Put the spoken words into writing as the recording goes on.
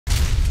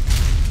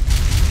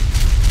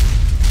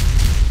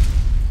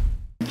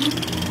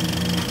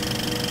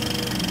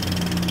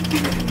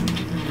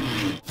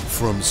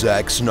From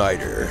Zack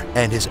Snyder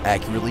and his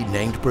accurately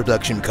named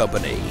production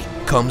company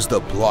comes the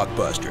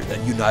blockbuster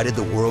that united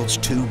the world's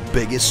two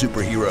biggest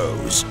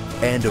superheroes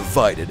and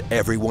divided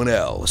everyone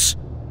else.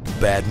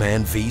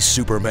 Batman v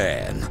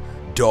Superman: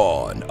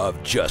 Dawn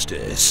of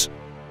Justice.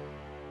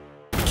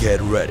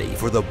 Get ready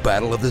for the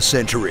battle of the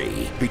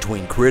century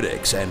between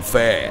critics and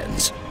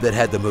fans that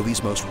had the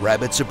movie's most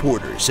rabid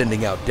supporters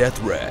sending out death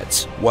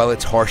threats, while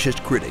its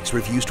harshest critics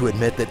refused to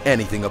admit that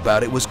anything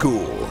about it was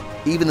cool,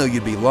 even though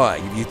you'd be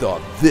lying if you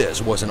thought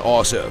this wasn't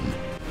awesome.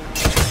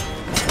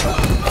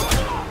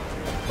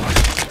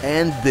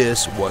 And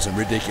this wasn't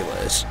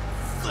ridiculous.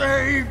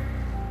 Save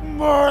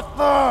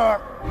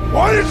Martha!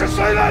 Why did you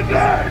say that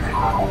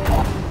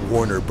name?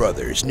 Warner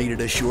Brothers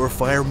needed a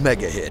surefire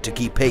mega hit to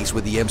keep pace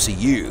with the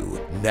MCU.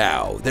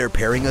 Now, they're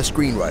pairing a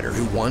screenwriter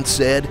who once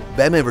said,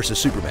 Batman vs.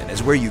 Superman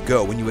is where you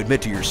go when you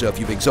admit to yourself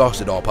you've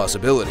exhausted all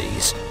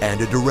possibilities,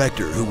 and a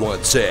director who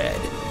once said,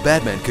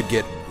 Batman could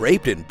get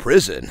raped in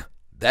prison.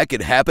 That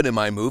could happen in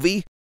my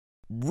movie?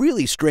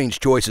 Really strange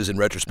choices in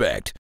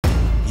retrospect.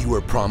 You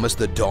were promised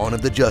the dawn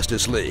of the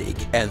Justice League,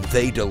 and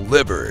they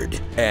delivered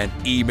an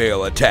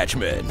email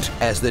attachment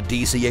as the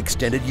DC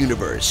Extended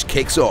Universe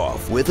kicks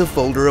off with a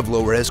folder of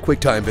low-res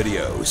QuickTime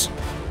videos.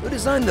 Who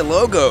designed the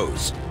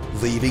logos?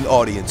 Leaving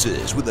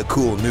audiences with a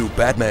cool new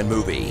Batman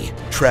movie,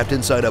 trapped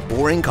inside a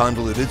boring,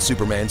 convoluted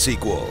Superman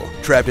sequel,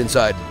 trapped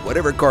inside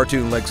whatever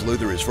cartoon Lex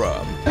Luthor is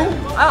from.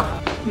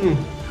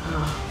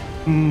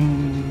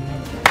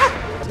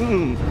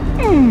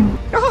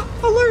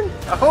 I'll learn.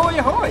 Ahoy,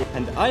 ahoy!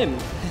 And I am...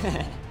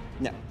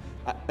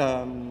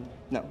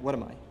 No, what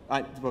am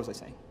I? What was I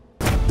saying?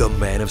 The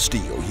Man of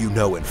Steel you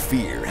know and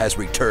fear has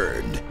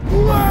returned.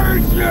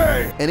 Lazy!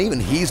 And even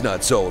he's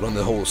not sold on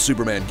the whole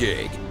Superman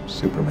gig.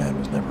 Superman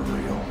was never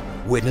real.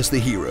 Witness the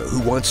hero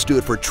who once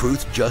stood for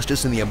truth,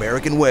 justice, and the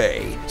American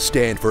way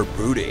stand for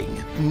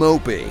brooding,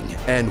 moping,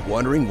 and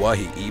wondering why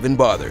he even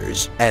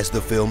bothers, as the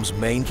film's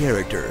main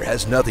character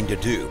has nothing to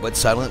do but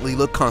silently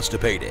look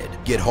constipated,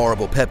 get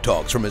horrible pep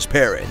talks from his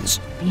parents,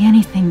 be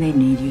anything they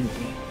need you to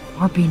be,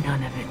 or be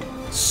none of it.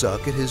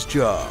 Suck at his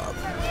job,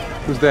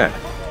 Who's that?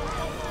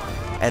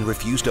 and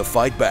refuse to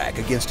fight back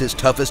against his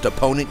toughest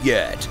opponent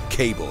yet,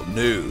 cable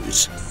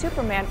news.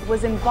 Superman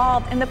was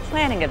involved in the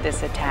planning of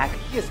this attack.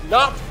 He is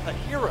not a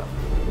hero.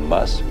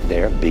 Must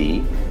there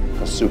be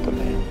a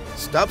Superman?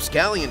 Stop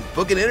scowling and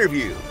book an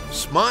interview.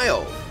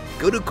 Smile.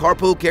 Go to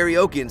carpool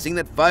karaoke and sing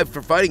that Five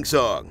for Fighting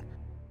song.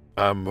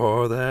 I'm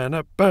more than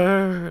a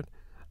bird.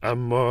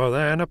 I'm more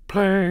than a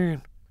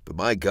plane. But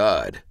my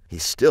God,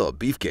 he's still a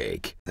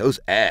beefcake. Those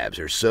abs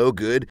are so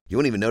good, you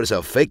won't even notice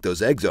how fake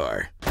those eggs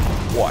are.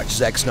 Watch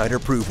Zack Snyder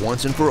prove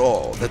once and for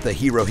all that the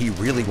hero he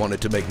really wanted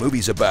to make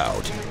movies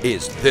about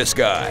is this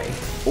guy.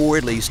 Or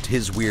at least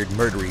his weird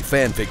murdery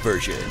fanfic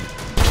version.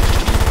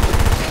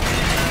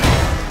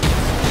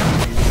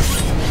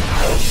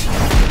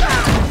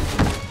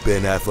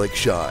 Ben Affleck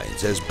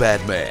shines as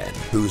Batman,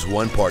 who's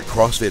one part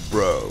CrossFit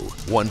bro,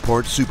 one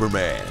part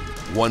Superman,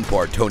 one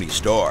part Tony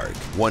Stark,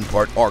 one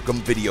part Arkham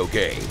video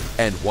game,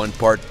 and one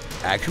part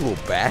actual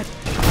bat?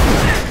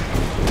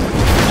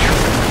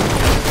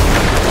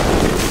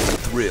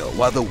 Thrill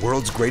while the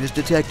world's greatest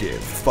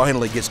detective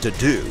finally gets to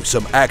do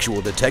some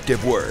actual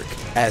detective work,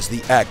 as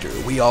the actor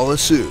we all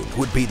assumed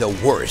would be the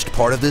worst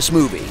part of this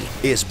movie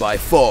is by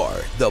far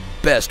the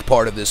best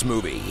part of this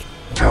movie.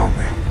 Tell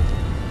me,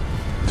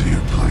 do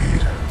you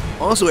bleed?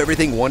 Also,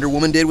 everything Wonder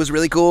Woman did was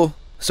really cool.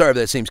 Sorry if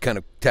that seems kind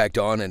of tacked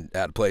on and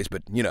out of place,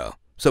 but you know,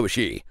 so was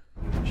she.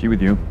 She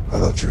with you? I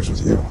thought she was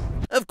with you.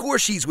 Of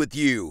course she's with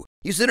you.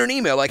 You sent her an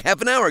email like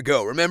half an hour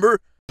ago, remember?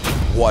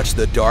 Watch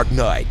the Dark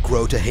Knight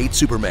grow to hate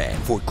Superman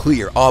for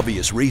clear,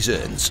 obvious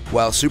reasons,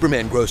 while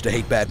Superman grows to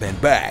hate Batman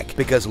back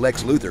because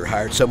Lex Luthor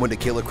hired someone to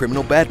kill a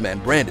criminal Batman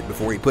Brandon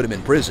before he put him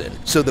in prison,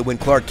 so that when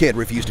Clark Kent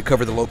refused to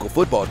cover the local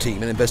football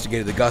team and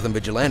investigated the Gotham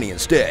vigilante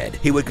instead,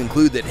 he would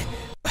conclude that...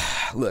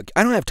 Look,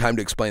 I don't have time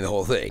to explain the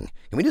whole thing.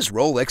 Can we just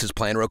roll Lex's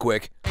plan real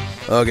quick?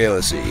 Okay,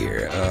 let's see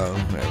here.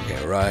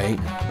 Okay, right.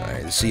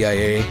 Alright, the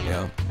CIA,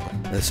 yeah.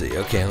 Let's see,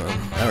 okay,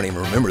 I don't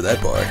even remember that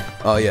part.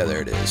 Oh yeah,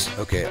 there it is.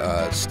 Okay,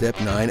 step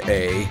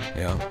 9A,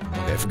 yeah.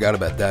 Okay, I forgot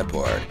about that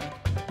part.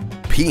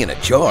 Pee in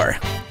a jar?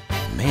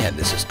 Man,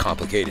 this is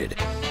complicated.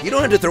 You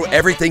don't have to throw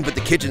everything but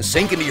the kitchen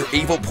sink into your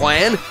evil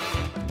plan?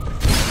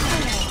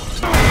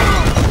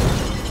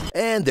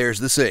 And there's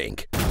the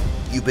sink.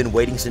 You've been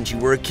waiting since you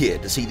were a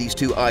kid to see these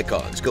two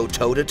icons go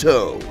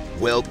toe-to-toe.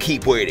 Well,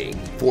 keep waiting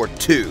for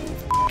 2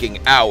 f***ing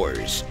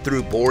hours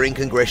through boring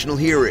congressional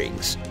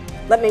hearings.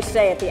 Let me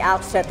say at the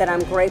outset that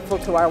I'm grateful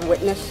to our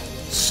witness.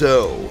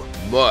 So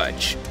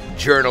much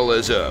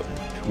journalism.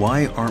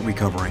 Why aren't we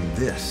covering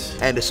this?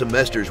 And a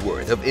semester's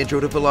worth of intro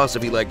to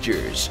philosophy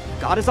lectures.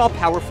 God is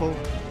all-powerful.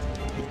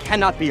 He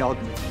cannot be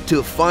outdone.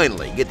 To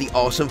finally get the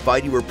awesome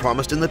fight you were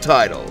promised in the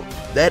title.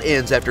 That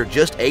ends after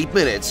just 8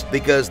 minutes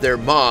because their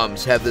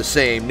moms have the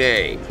same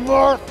name.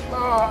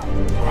 Martha!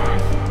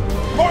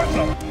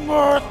 Martha!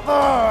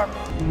 Martha!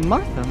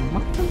 Martha.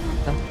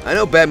 I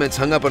know Batman's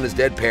hung up on his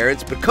dead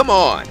parents, but come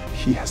on!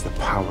 He has the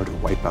power to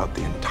wipe out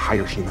the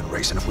entire human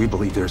race, and if we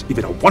believe there's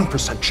even a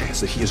 1%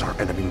 chance that he is our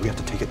enemy, we have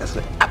to take it as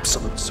an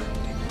absolute certainty.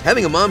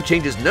 Having a mom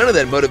changes none of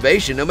that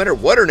motivation, no matter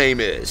what her name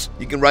is.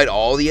 You can write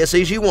all the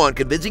essays you want,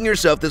 convincing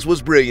yourself this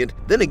was brilliant.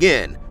 Then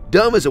again,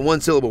 dumb is a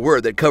one-syllable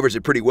word that covers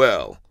it pretty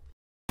well.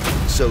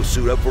 So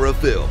suit up for a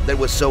film that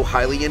was so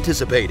highly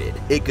anticipated,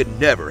 it could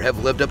never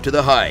have lived up to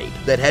the hype,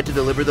 that had to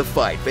deliver the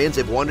fight fans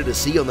have wanted to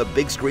see on the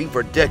big screen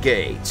for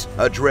decades,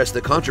 address the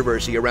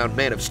controversy around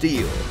Man of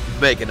Steel,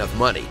 make enough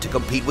money to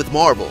compete with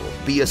Marvel,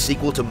 be a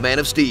sequel to Man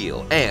of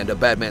Steel and a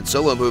Batman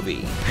solo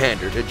movie,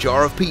 pander to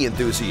Jar of Pea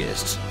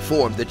enthusiasts,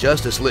 form the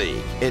Justice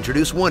League,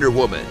 introduce Wonder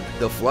Woman,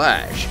 The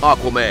Flash,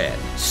 Aquaman,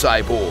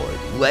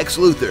 Cyborg, Lex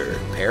Luthor,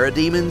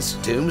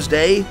 Parademons,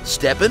 Doomsday,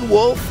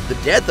 Steppenwolf, the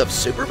death of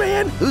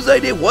Superman? Whose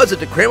idea was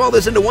it to cram all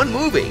this into one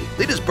movie?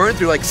 They just burned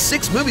through like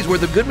 6 movies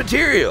worth of good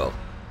material.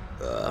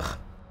 Ugh.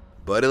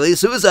 But at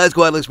least Suicide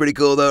Squad looks pretty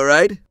cool though,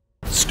 right?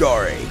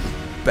 Starring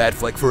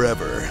Batfleck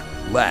Forever,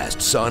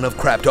 Last Son of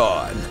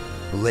Krypton,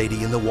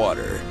 Lady in the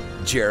Water,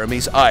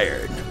 Jeremy's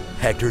Iron,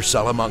 Hector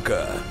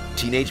Salamanca,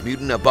 Teenage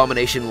Mutant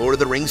Abomination Lord of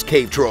the Rings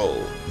Cave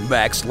Troll,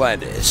 Max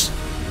Landis.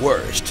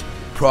 Worst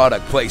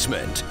product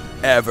placement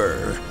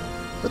ever.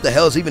 What the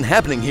hell is even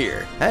happening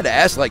here? I had to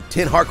ask like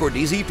 10 hardcore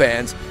DC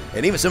fans,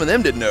 and even some of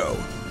them didn't know.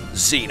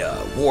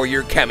 Xena,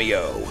 Warrior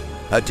cameo.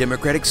 A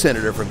Democratic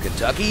senator from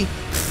Kentucky?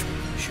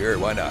 Pfft, sure,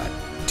 why not?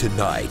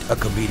 Tonight, a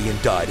comedian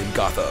died in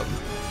Gotham.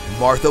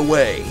 Martha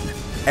Wayne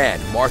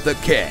and Martha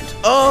Kent.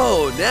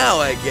 Oh, now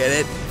I get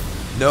it.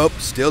 Nope,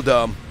 still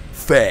dumb.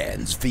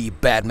 Fans v.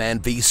 Batman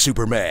v.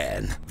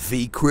 Superman,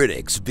 v.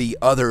 critics v.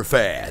 other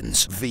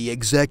fans, v.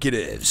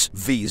 executives,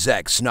 v.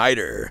 Zack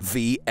Snyder,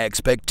 v.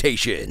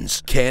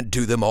 expectations. Can't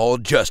do them all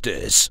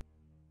justice.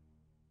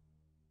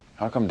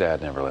 How come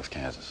Dad never left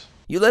Kansas?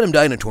 You let him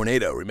die in a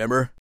tornado,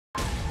 remember?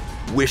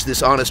 Wish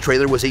this honest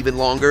trailer was even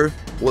longer?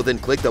 Well then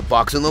click the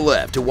box on the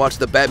left to watch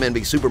the Batman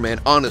v Superman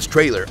Honest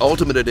Trailer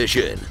Ultimate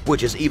Edition,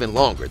 which is even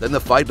longer than the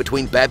fight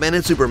between Batman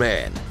and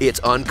Superman.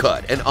 It's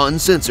uncut and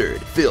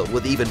uncensored, filled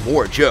with even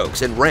more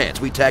jokes and rants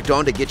we tacked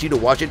on to get you to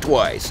watch it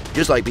twice,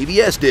 just like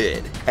BVS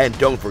did. And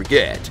don't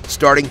forget,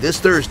 starting this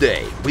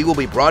Thursday, we will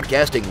be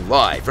broadcasting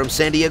live from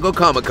San Diego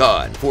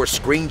Comic-Con for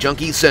Screen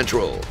Junkie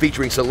Central,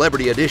 featuring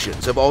celebrity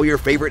editions of all your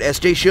favorite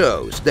SJ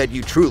shows that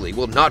you truly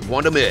will not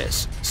want to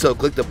miss. So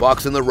click the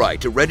box on the right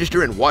to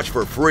register and watch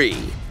for free.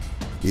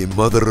 In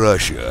Mother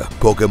Russia,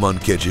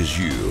 Pokemon catches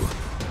you.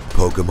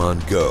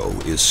 Pokemon Go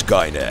is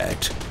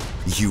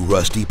Skynet. You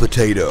rusty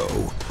potato,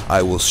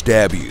 I will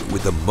stab you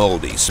with a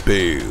moldy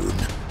spoon.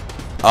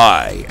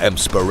 I am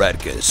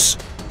Sporadicus.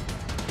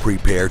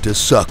 Prepare to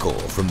suckle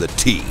from the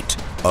teat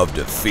of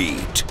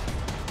defeat.